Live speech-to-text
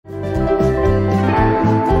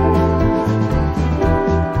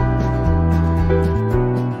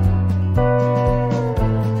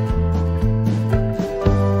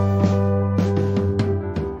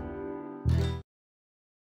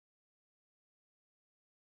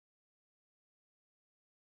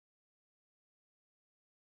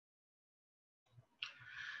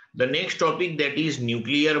The next topic, that is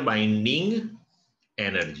nuclear binding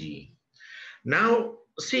energy. Now,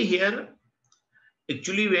 see here,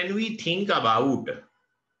 actually, when we think about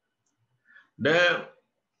the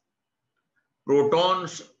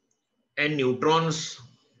protons and neutrons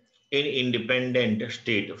in independent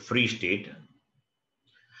state, free state,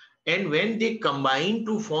 and when they combine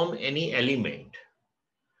to form any element,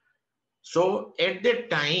 so at that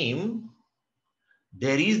time,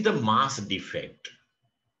 there is the mass defect.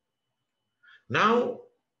 Now,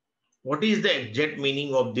 what is the exact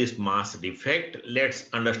meaning of this mass defect? Let's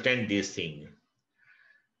understand this thing.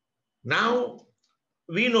 Now,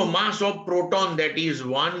 we know mass of proton, that is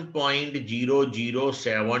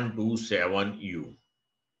 1.00727 U.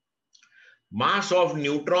 Mass of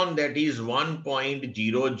neutron, that is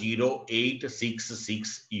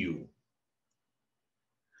 1.00866 U.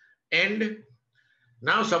 And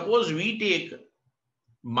now suppose we take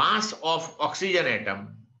mass of oxygen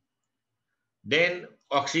atom, then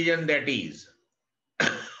oxygen, that is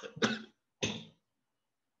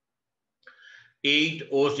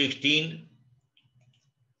 8O16.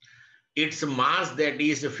 Its mass, that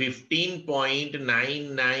is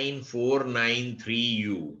 15.99493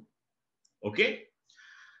 U. Okay.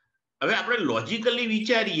 હવે આપણે logically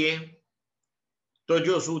વિચારીએ તો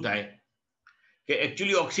જો શું થાય કે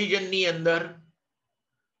actually ઓક્સિજનની અંદર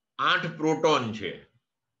 8 પ્રોટોન છે.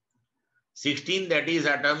 16, that is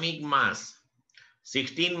atomic mass.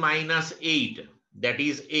 16 minus 8, that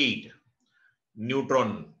is 8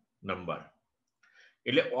 neutron number.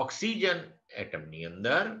 એટલે ઓક્સિજન એટમની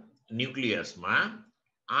અંદર ન્યુક્લિયસમાં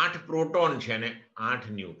 8 પ્રોટોન છે ને 8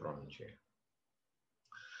 ન્યુટ્રોન છે.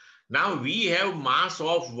 Now we have mass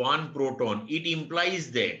of 1 proton. It implies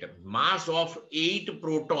that mass of 8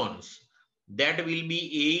 protons, that will be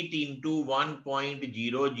 8 into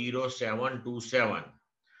 1.00727,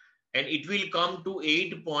 and it will come to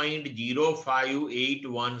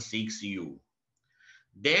 8.05816 U.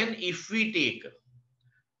 Then if we take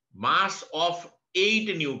mass of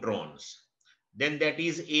 8 neutrons, then that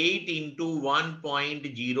is 8 into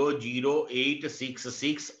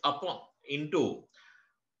 1.00866 upon into,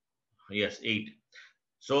 yes, 8.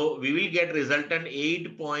 So we will get resultant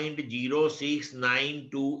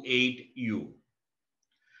 8.06928 U.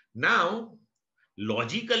 Now,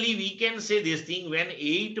 logically we can say this thing: when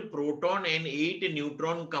 8 proton and 8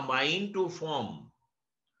 neutron combine to form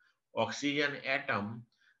oxygen atom,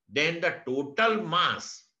 then the total mass,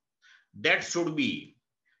 that should be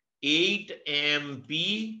 8 MP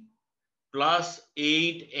plus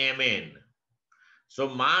 8 Mn. So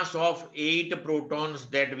mass of 8 protons,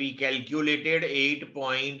 that we calculated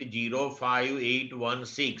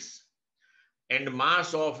 8.05816, and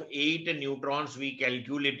mass of 8 neutrons we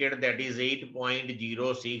calculated, that is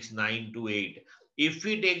 8.06928. If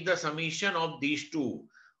we take the summation of these two,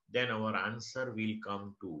 then our answer will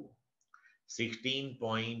come to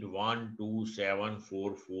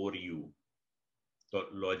 16.12744 U. So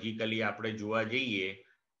logically આપણે જોવા જઈએ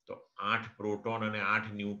તો 8 proton અને 8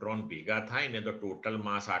 neutron ભેગા થાય ને તો total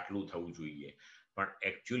માસ આટલું થવું જોઈએ. પણ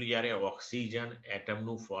એકચ્યુઅલી જ્યારે ઓક્સિજન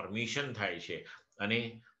એટમનું ફોર્મેશન થાય છે અને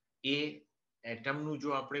એ એટમનું જો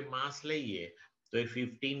આપણે માસ લઈએ તો એ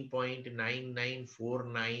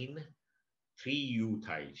 15.99493 U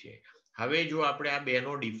થાય છે. હવે જો આપણે આ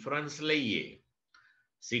બેનો ડિફરન્સ લઈએ,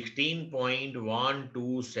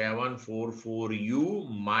 16.12744 U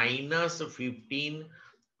minus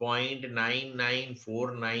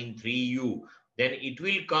 15.99493 U, then it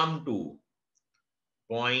will come to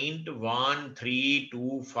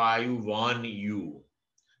 0.13251 U.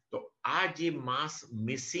 તો આ જે માસ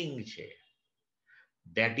મિસિંગ છે,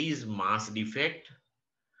 that is mass defect.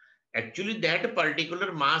 Actually, that particular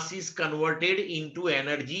mass is converted into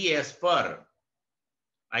energy as per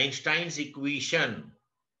Einstein's equation,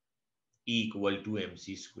 E equal to mc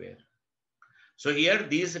square. So here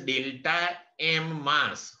this delta M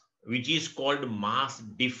mass, which is called mass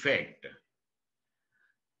defect,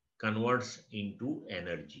 converts into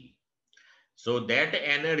energy. So that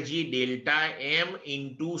energy, delta M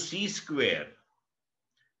into C square,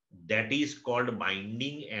 that is called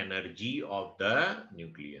binding energy of the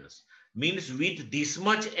nucleus. Means with this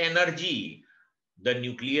much energy, the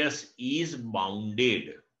nucleus is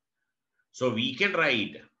bounded. So we can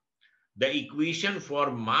write the equation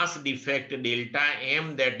for mass defect delta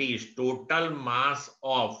M, that is total mass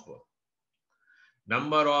of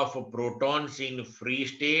number of protons in free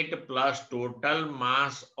state plus total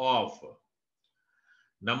mass of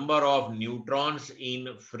number of neutrons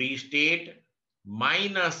in free state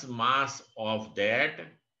minus mass of that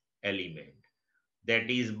element. that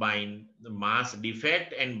is mass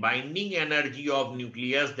defect, and binding energy of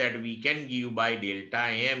nucleus that we can give by delta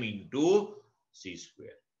M into C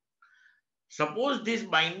square. Suppose this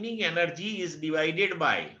binding energy is divided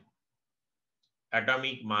by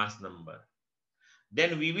atomic mass number,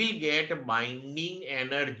 then we will get binding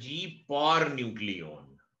energy per nucleon.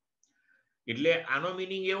 એટલે આનો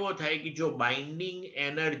meaning એવો થાય કે જો binding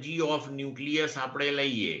energy of nucleus આપણે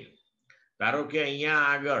લઈએ, ધારો કે અહીંયા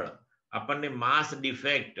આગળ આપણને માસ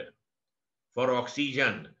defect four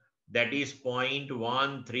oxygen that is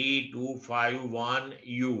 0.13251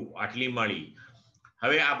 U આટલી મળી.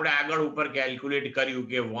 હવે આપણે આગળ ઉપર કેલ્ક્યુલેટ કર્યું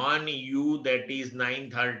કે 1 U that is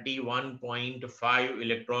 931.5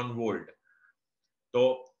 electron volt. તો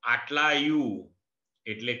આટલા U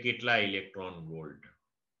એટલે કેટલા ઇલેક્ટ્રોન વોલ્ટ?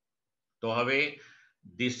 તો હવે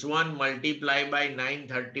this one multiply by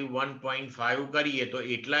 931.5 કરીએ તો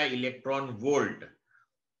એટલા ઇલેક્ટ્રોન વોલ્ટ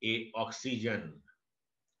એ ઓક્સિજન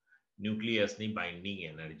ન્યુક્લિયસની બાઇન્ડિંગ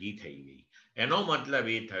એનર્જી થઈ ગઈ. એનો મતલબ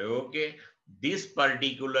એ થયો કે this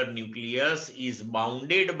particular nucleus is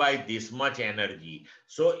bounded by this much energy.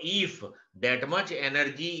 So if that much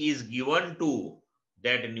energy is given to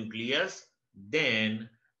that nucleus, then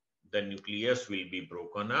the nucleus will be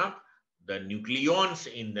broken up. The nucleons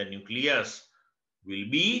in the nucleus will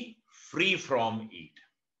be free from it.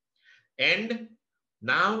 And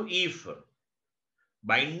now if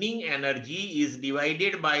binding energy is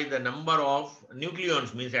divided by the number of nucleons,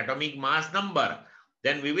 means atomic mass number,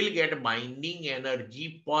 then we will get binding energy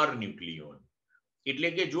per nucleon. એટલે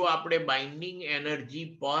કે જો આપણે binding energy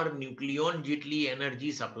per nucleon જેટલી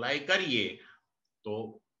energy supply કરીએ તો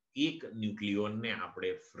એક nucleon ને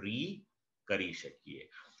આપણે free કરી શકીએ.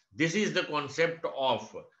 This is the concept of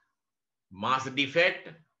mass defect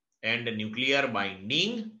and nuclear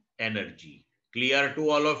binding energy. Clear to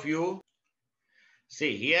all of you?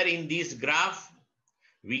 See, here in this graph,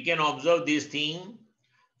 we can observe this thing.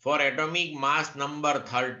 For atomic mass number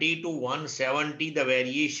 30 to 170, the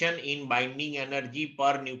variation in binding energy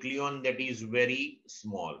per nucleon that is very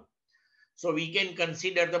small. So we can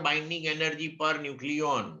consider the binding energy per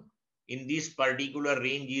nucleon in this particular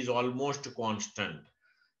range is almost constant.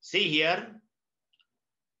 See here,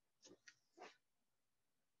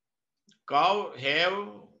 curve have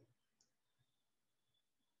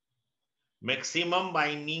maximum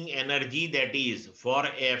binding energy that is for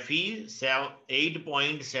Fe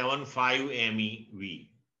 8.75 MeV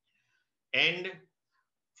and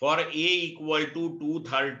for A equal to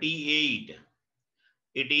 238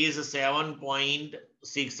 it is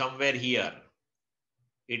 7.6 somewhere here.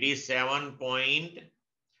 It is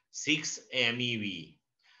 7.6 MeV.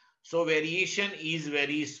 So variation is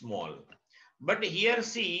very small. But here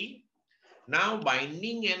see, now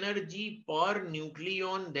binding energy per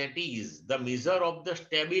nucleon, that is the measure of the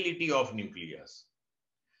stability of nucleus.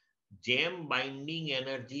 જેમ binding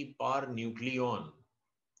energy per nucleon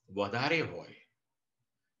વધારે હોય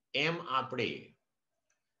એમ આપણે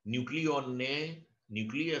ન્યુક્લિયોનને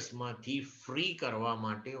ન્યુક્લિયસમાંથી free કરવા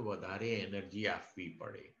માટે વધારે energy આપવી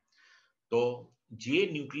પડે. તો જે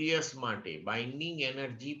ન્યુક્લિયસ માટે બાઇન્ડિંગ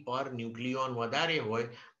એનર્જી પર ન્યુક્લિયોન વધારે હોય,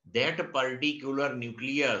 that particular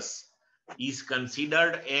nucleus is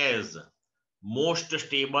considered as most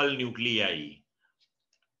stable nuclei.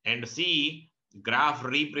 And see, graph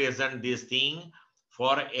represent this thing.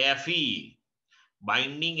 For Fe,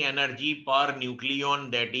 binding energy per nucleon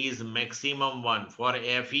that is maximum one. For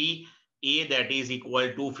Fe, A that is equal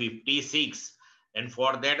to 56. And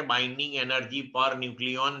for that binding energy per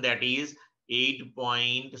nucleon that is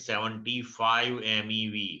 8.75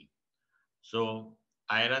 MeV. So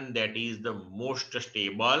iron that is the most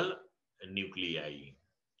stable nuclei.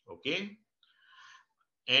 Okay.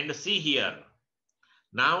 And see here.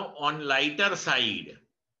 Now on lighter side,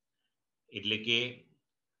 એટલે કે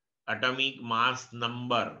atomic mass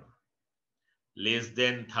number less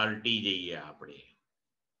than 30 જઈએ આપણે.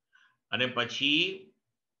 અને પછી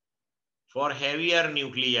for heavier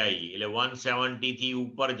nuclei એટલે 170 થી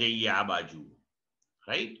ઉપર જઈએ આ બાજુ,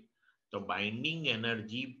 right? તો binding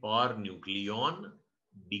energy per nucleon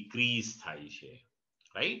decrease થાય છે,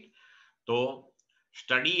 right? તો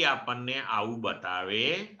સ્ટડી આપણને આવું બતાવે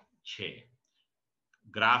છે.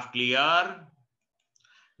 Graph clear?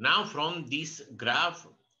 Now from this graph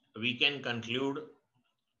we can conclude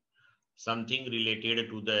something related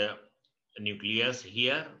to the nucleus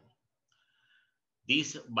here. This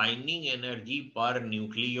binding energy per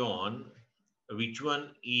nucleon, which one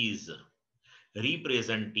is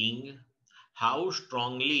representing how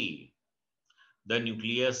strongly the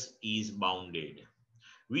nucleus is bounded,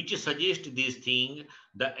 which suggests this thing,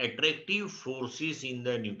 the attractive forces in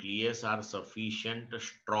the nucleus are sufficient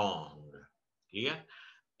strong. Clear?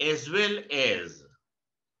 As well as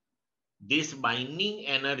this binding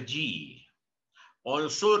energy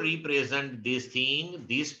also represent this thing.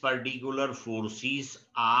 These particular forces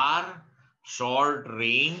are short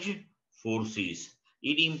range forces.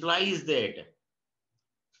 It implies that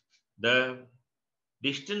the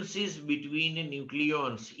distances between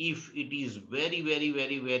nucleons, if it is very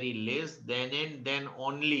less, then and then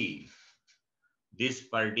only this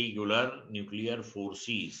particular nuclear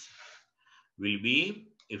forces will be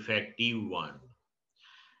effective one.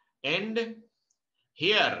 And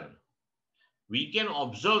here we can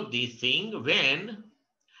observe this thing when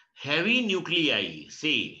heavy nuclei,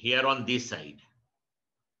 say here on this side,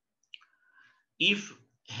 if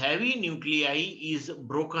heavy nuclei is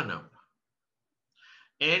broken up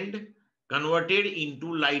and converted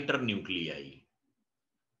into lighter nuclei.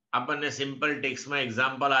 આપણને simple ટેક્સ્ટમાં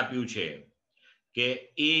example આપ્યું છે કે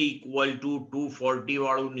A equal to 240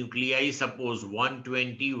 વાળું ન્યુક્લિયાઈ suppose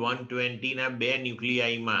 120 120 ના બે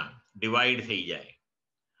ન્યુક્લિયાઈમાં divide થઈ જાય,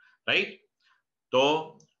 right? તો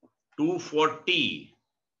 240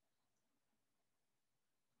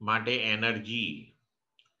 માટે energy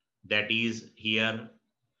that is here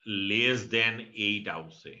less than 8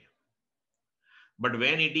 આવશે. But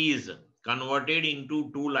when it is converted into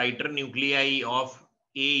two lighter nuclei of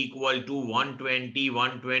A equal to 120,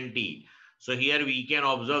 120. So here we can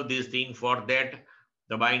observe this thing. For that,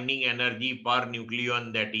 the binding energy per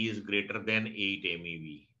nucleon that is greater than 8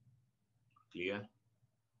 MeV. Clear?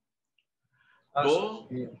 So,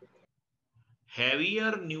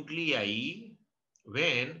 heavier nuclei,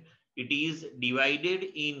 when it is divided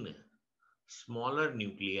in smaller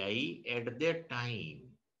nuclei, at that time,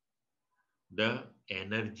 the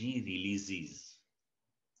energy releases.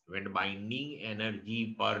 When binding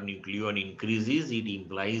energy per nucleon increases, it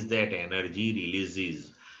implies that energy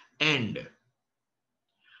releases. And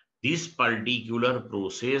this particular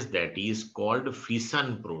process that is called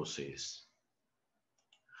fission process.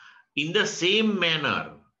 In the same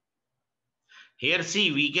manner, here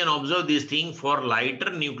see, we can observe this thing for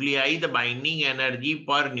lighter nuclei, the binding energy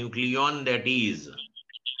per nucleon that is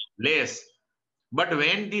less. But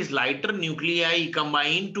when these lighter nuclei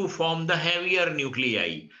combine to form the heavier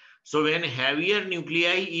nuclei, so when heavier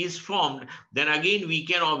nuclei is formed, then again we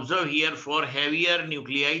can observe here for heavier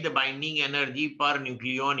nuclei, the binding energy per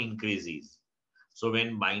nucleon increases. So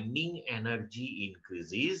when binding energy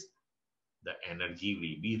increases, the energy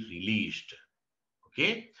will be released.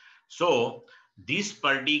 Okay. So this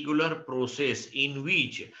particular process in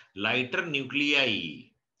which lighter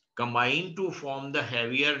nuclei combine to form the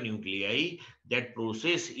heavier nuclei, that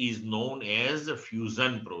process is known as the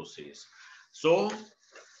fusion process. So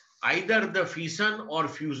either the fission or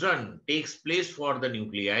fusion takes place for the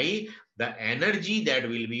nuclei, the energy that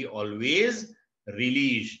will be always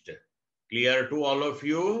released. Clear to all of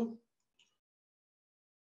you?